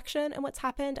of the election and what's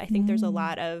happened. I think there's a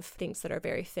lot of things that are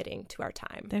very fitting to our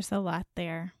time. There's a lot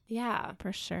there. Yeah.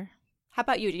 For sure. How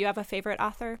about you? Do you have a favorite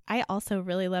author? I also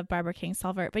really love Barbara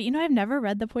Kingsolver, but I've never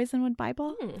read The Poisonwood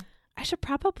Bible. I should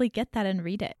probably get that and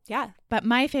read it. Yeah. But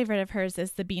my favorite of hers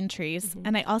is The Bean Trees.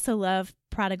 And I also love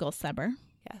Prodigal Summer.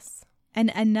 Yes.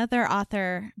 And another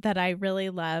author that I really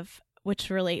love, which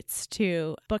relates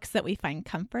to books that we find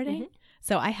comforting.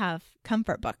 So I have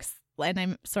comfort books, and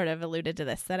I'm sort of alluded to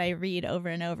this, that I read over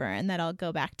and over and that I'll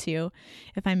go back to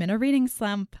if I'm in a reading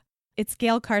slump. It's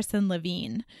Gail Carson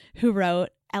Levine, who wrote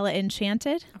Ella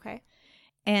Enchanted. Okay.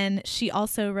 And she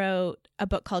also wrote a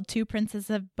book called Two Princes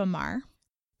of Bamar.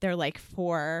 They're like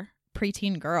 4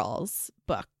 preteen girls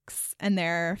books, and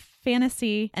they're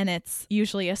fantasy, and it's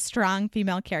usually a strong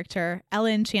female character. Ella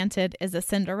Enchanted is a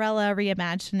Cinderella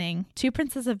reimagining. Two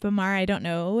Princes of Bamar, I don't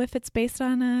know if it's based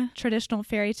on a traditional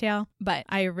fairy tale, but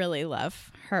I really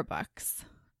love her books.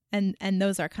 And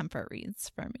those are comfort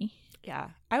reads for me. Yeah.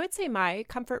 I would say my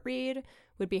comfort read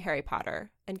would be Harry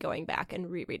Potter and going back and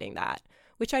rereading that,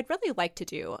 which I'd really like to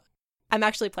do. I'm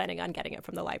actually planning on getting it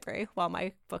from the library while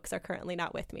my books are currently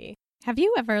not with me. Have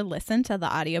you ever listened to the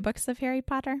audiobooks of Harry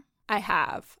Potter? I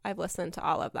have. I've listened to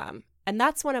all of them. And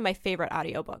that's one of my favorite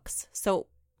audiobooks. So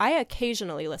I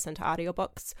occasionally listen to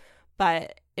audiobooks,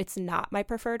 but it's not my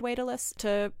preferred way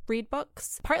to read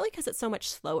books, partly because it's so much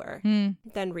slower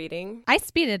than reading. I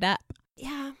speed it up.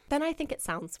 Yeah, then I think it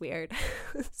sounds weird.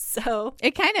 So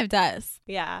it kind of does.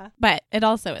 Yeah. But it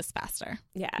also is faster.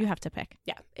 Yeah. You have to pick.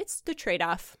 Yeah, it's the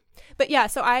trade-off. But yeah,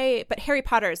 but Harry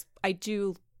Potter's, I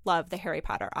do love the Harry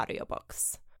Potter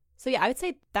audiobooks. So yeah, I would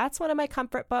say that's one of my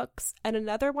comfort books. And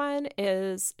another one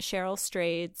is Cheryl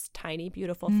Strayed's Tiny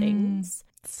Beautiful Things.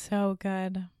 So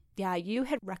good. Yeah, you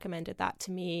had recommended that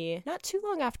to me not too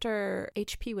long after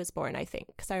HP was born, I think,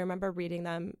 because I remember reading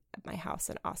them at my house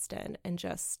in Austin and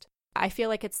just... I feel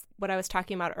like it's what I was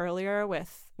talking about earlier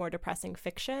with more depressing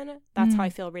fiction. That's how I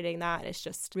feel reading that, is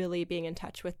just really being in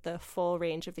touch with the full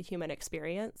range of the human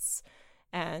experience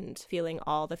and feeling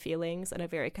all the feelings in a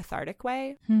very cathartic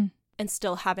way and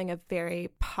still having a very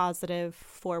positive,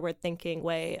 forward-thinking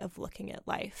way of looking at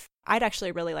life. I'd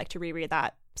actually really like to reread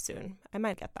that soon. I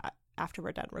might get that after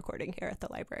we're done recording here at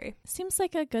the library. Seems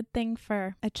like a good thing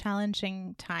for a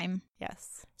challenging time.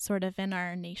 Yes. Sort of in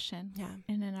our nation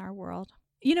and in our world.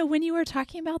 When you were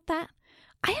talking about that,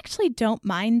 I actually don't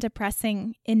mind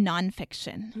depressing in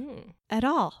nonfiction at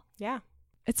all. Yeah.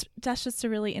 That's just a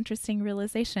really interesting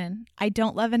realization. I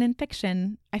don't love it in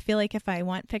fiction. I feel like if I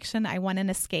want fiction, I want an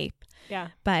escape. Yeah.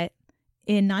 But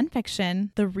in nonfiction,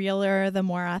 the realer, the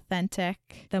more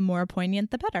authentic, the more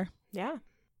poignant, the better. Yeah.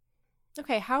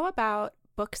 Okay, how about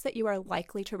books that you are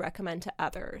likely to recommend to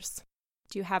others?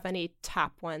 Do you have any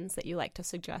top ones that you like to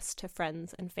suggest to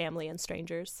friends and family and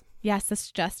strangers? Yes,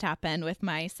 this just happened with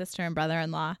my sister and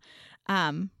brother-in-law.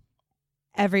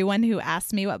 Everyone who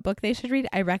asks me what book they should read,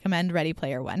 I recommend Ready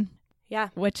Player One. Yeah.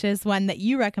 Which is one that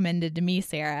you recommended to me,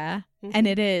 Sarah. Mm-hmm. And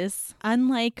it is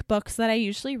unlike books that I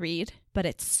usually read, but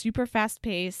it's super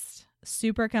fast-paced,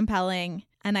 super compelling,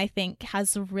 and I think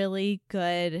has really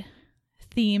good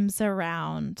themes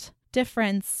around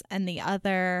difference and the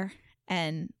other,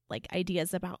 and like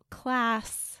ideas about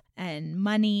class and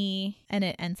money, and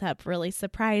it ends up really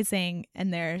surprising.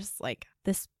 And there's like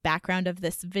this background of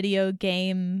this video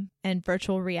game and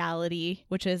virtual reality,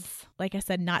 which is, like I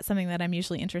said, not something that I'm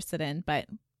usually interested in, but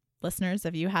listeners,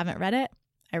 if you haven't read it,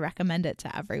 I recommend it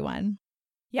to everyone.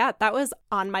 Yeah, that was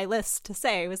on my list to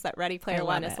say, was that Ready Player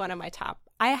One is one of my top.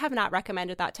 I have not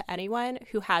recommended that to anyone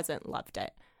who hasn't loved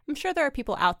it. I'm sure there are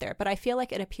people out there, but I feel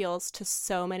like it appeals to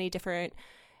so many different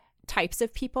types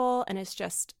of people, and it's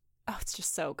just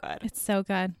so good. It's so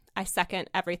good. I second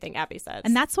everything Abby says.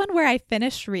 And that's one where I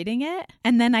finished reading it,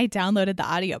 and then I downloaded the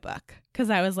audiobook because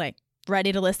I was like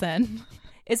ready to listen.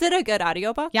 Is it a good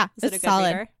audiobook? Yeah, is it a good solid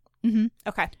reader? Mm-hmm.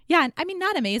 Okay. Yeah, I mean,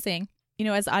 not amazing. You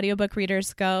know, as audiobook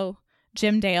readers go,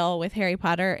 Jim Dale with Harry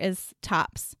Potter is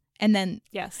tops. And then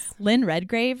yes, Lynn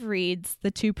Redgrave reads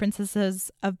The Two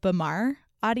Princesses of Bamar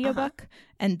audiobook,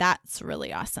 and that's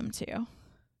really awesome too.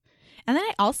 And then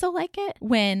I also like it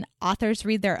when authors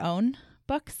read their own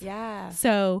books. Yeah.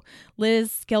 So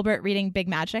Liz Gilbert reading Big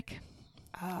Magic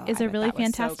is a really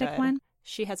fantastic one.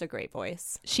 She has a great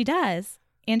voice. She does.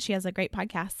 And she has a great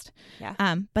podcast.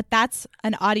 Yeah. But that's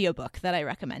an audiobook that I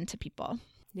recommend to people.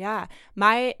 Yeah.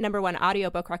 My number one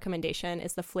audiobook recommendation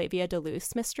is the Flavia de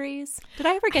Luce mysteries. Did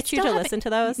I ever get you to listen to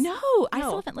those? No, I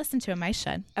still haven't listened to them. I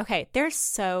should. Okay. They're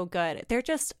so good. They're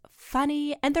just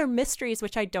funny, and they're mysteries,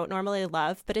 which I don't normally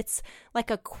love, but it's like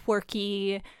a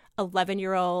quirky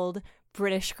 11-year-old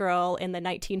British girl in the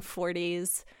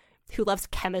 1940s who loves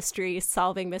chemistry,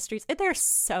 solving mysteries. They're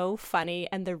so funny,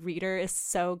 and the reader is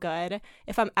so good.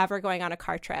 If I'm ever going on a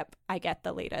car trip, I get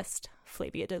the latest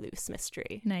Flavia de Luce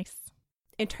mystery. Nice.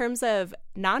 In terms of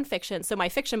nonfiction, so my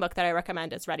fiction book that I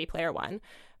recommend is Ready Player One.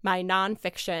 My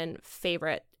nonfiction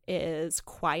favorite is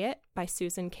Quiet by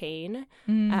Susan Cain.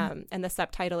 And the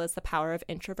subtitle is The Power of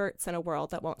Introverts in a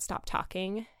World That Won't Stop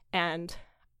Talking. And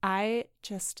I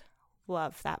just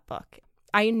love that book.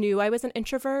 I knew I was an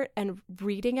introvert, and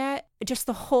reading it, just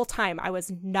the whole time I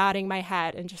was nodding my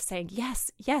head and just saying,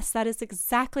 yes, that is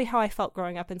exactly how I felt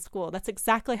growing up in school. That's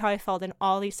exactly how I felt in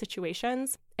all these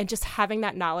situations. And just having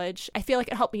that knowledge, I feel like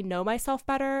it helped me know myself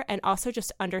better, and also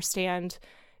just understand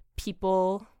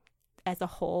people as a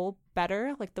whole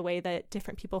better, like the way that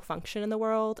different people function in the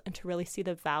world, and to really see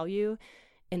the value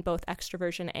in both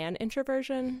extroversion and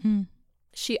introversion.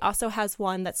 She also has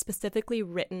one that's specifically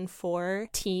written for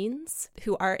teens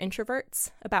who are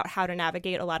introverts about how to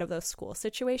navigate a lot of those school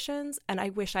situations. And I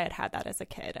wish I had had that as a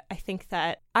kid. I think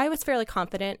that I was fairly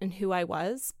confident in who I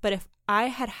was, but if I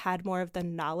had had more of the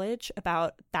knowledge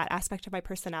about that aspect of my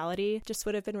personality, it just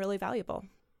would have been really valuable.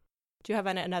 Do you have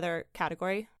another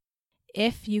category?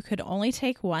 If you could only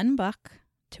take one book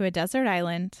to a desert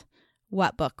island,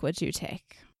 what book would you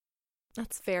take?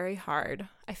 That's very hard.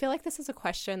 I feel like this is a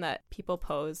question that people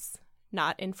pose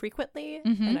not infrequently,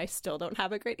 and I still don't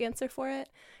have a great answer for it,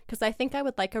 because I think I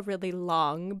would like a really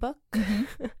long book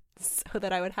so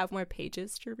that I would have more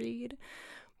pages to read,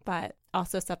 but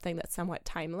also something that's somewhat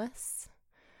timeless.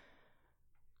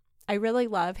 I really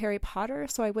love Harry Potter,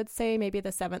 so I would say maybe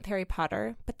the 7th Harry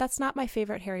Potter, but that's not my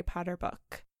favorite Harry Potter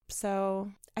book.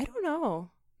 So I don't know.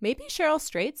 Maybe Cheryl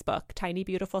Strayed's book, Tiny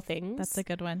Beautiful Things. That's a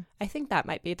good one. I think that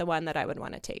might be the one that I would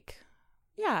want to take.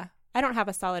 Yeah, I don't have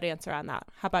a solid answer on that.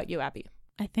 How about you, Abby?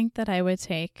 I think that I would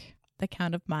take The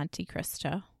Count of Monte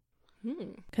Cristo,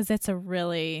 because it's a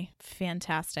really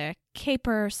fantastic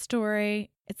caper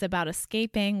story. It's about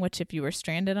escaping, which if you were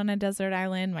stranded on a desert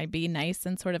island might be nice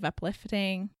and sort of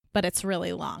uplifting, but it's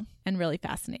really long and really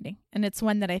fascinating. And it's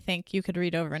one that I think you could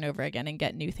read over and over again and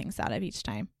get new things out of each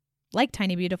time, like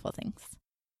Tiny Beautiful Things.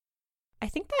 I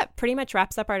think that pretty much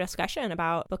wraps up our discussion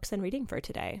about books and reading for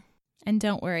today. And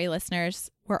don't worry,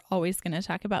 listeners, we're always going to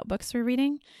talk about books we're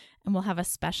reading, and we'll have a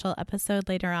special episode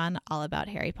later on all about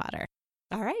Harry Potter.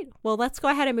 All right. Well, let's go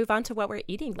ahead and move on to what we're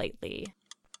eating lately.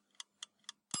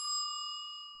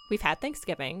 We've had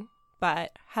Thanksgiving,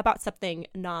 but how about something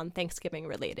non-Thanksgiving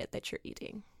related that you're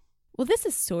eating? Well, this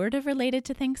is sort of related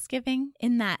to Thanksgiving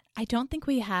in that I don't think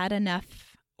we had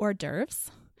enough hors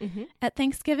d'oeuvres. at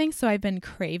Thanksgiving, so I've been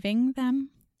craving them.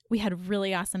 We had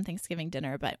really awesome Thanksgiving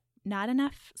dinner, but not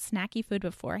enough snacky food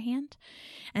beforehand.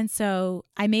 And so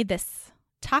I made this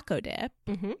taco dip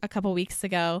a couple weeks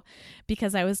ago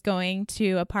because I was going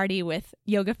to a party with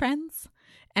yoga friends.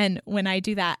 And when I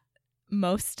do that,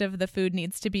 most of the food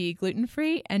needs to be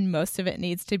gluten-free and most of it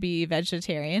needs to be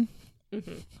vegetarian.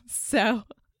 So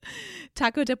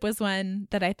taco dip was one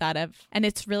that I thought of, and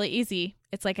it's really easy.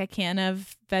 It's like a can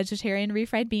of vegetarian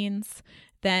refried beans,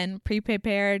 then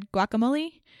pre-prepared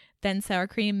guacamole, then sour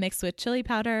cream mixed with chili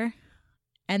powder,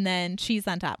 and then cheese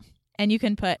on top. And you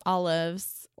can put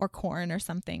olives or corn or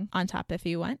something on top if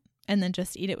you want, and then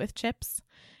just eat it with chips,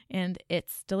 and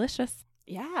it's delicious.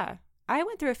 Yeah. I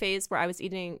went through a phase where I was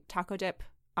eating taco dip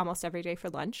almost every day for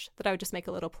lunch, that I would just make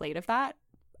a little plate of that,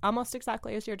 almost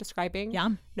exactly as you're describing.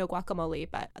 Yum. No guacamole,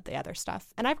 but the other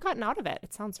stuff. And I've gotten out of it.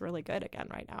 It sounds really good again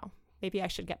right now. Maybe I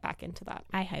should get back into that.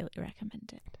 I highly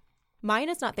recommend it. Mine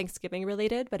is not Thanksgiving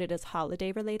related, but it is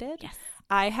holiday related. Yes.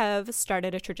 I have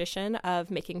started a tradition of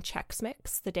making Chex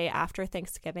Mix the day after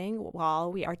Thanksgiving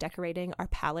while we are decorating our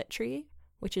pallet tree,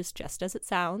 which is just as it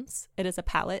sounds. It is a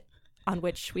pallet on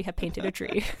which we have painted a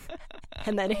tree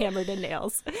and then hammered in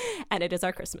nails. And it is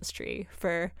our Christmas tree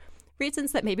for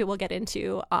reasons that maybe we'll get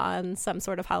into on some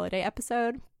sort of holiday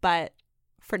episode. But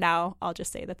for now, I'll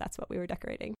just say that that's what we were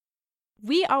decorating.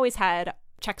 We always had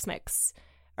Chex Mix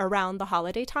around the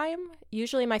holiday time.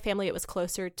 Usually in my family, it was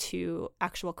closer to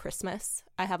actual Christmas.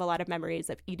 I have a lot of memories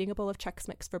of eating a bowl of Chex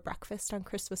Mix for breakfast on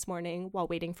Christmas morning while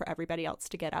waiting for everybody else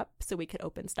to get up so we could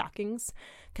open stockings,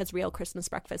 because real Christmas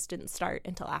breakfast didn't start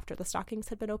until after the stockings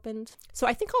had been opened. So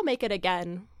I think I'll make it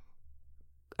again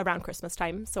around Christmas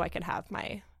time so I can have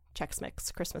my Chex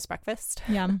Mix Christmas breakfast.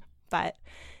 Yum. But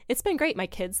it's been great. My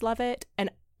kids love it.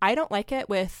 And I don't like it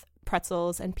with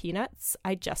pretzels and peanuts.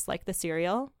 I just like the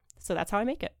cereal. So that's how I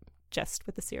make it, just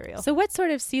with the cereal. So what sort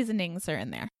of seasonings are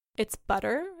in there? It's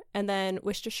butter and then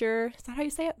Worcestershire. Is that how you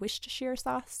say it? Worcestershire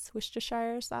sauce?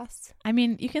 Worcestershire sauce? I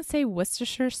mean, you can say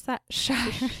Worcestershire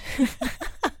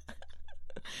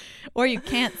or you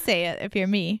can't say it if you're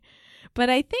me. But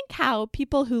I think how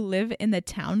people who live in the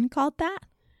town called that,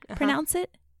 pronounce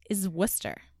it, is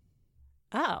Worcester.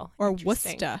 Oh, or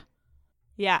Worcester.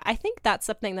 Yeah, I think that's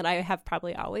something that I have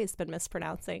probably always been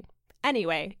mispronouncing.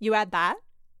 Anyway, you add that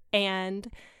and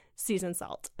seasoned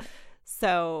salt.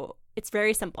 So it's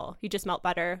very simple. You just melt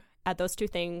butter, add those two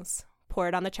things, pour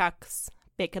it on the Chex,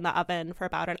 bake in the oven for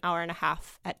about an hour and a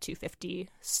half at 250,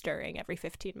 stirring every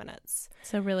 15 minutes.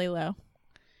 So really low.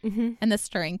 And the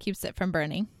stirring keeps it from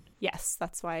burning. Yes,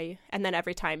 that's why. And then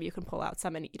every time you can pull out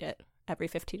some and eat it every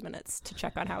 15 minutes to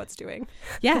check on how it's doing.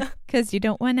 Yeah, because you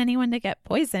don't want anyone to get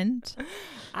poisoned.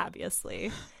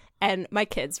 Obviously. And my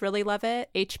kids really love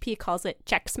it. HP calls it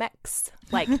Chex-Mex,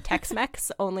 like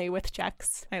Tex-Mex, only with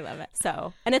Chex. I love it.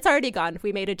 So, and it's already gone.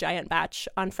 We made a giant batch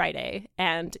on Friday,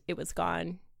 and it was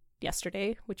gone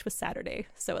yesterday, which was Saturday.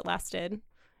 So it lasted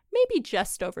maybe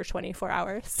just over 24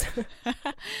 hours.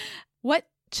 What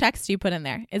Chex do you put in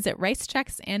there? Is it rice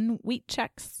Chex and wheat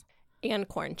Chex? And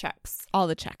corn Chex. All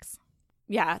the Chex.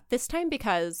 Yeah, this time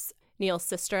because Neil's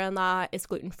sister-in-law is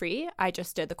gluten-free, I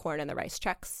just did the corn and the rice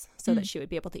Chex so that she would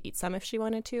be able to eat some if she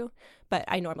wanted to. But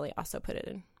I normally also put it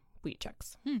in wheat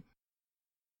Chex.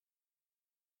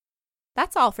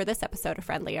 That's all for this episode of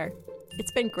Friendlier.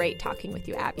 It's been great talking with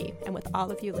you, Abby, and with all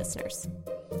of you listeners.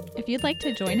 If you'd like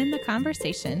to join in the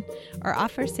conversation or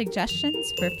offer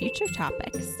suggestions for future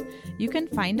topics, you can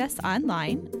find us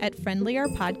online at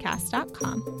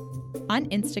friendlierpodcast.com, on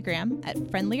Instagram at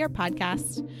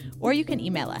friendlierpodcast, or you can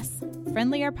email us,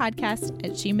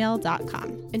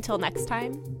 friendlierpodcast@gmail.com. Until next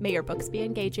time, may your books be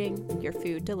engaging, your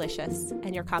food delicious,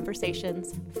 and your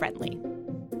conversations friendly.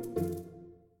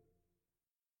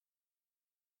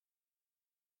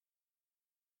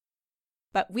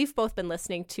 But we've both been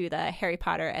listening to the Harry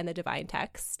Potter and the Divine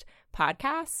Text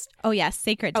podcast. Oh, yes,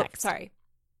 Sacred Text.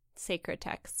 Sacred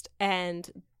Text.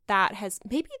 And that has,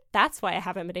 maybe that's why I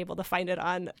haven't been able to find it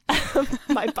on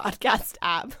my podcast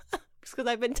app. Because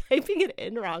I've been typing it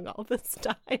in wrong all this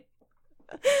time.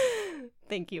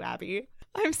 Thank you, Abby.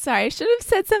 I'm sorry. I should have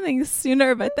said something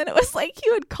sooner, but then it was like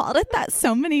you had called it that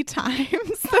so many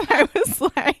times that I was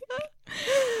like,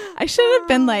 I should have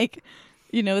been like,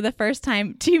 you know, the first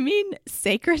time, do you mean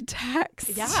Sacred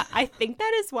Text? Yeah, I think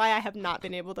that is why I have not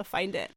been able to find it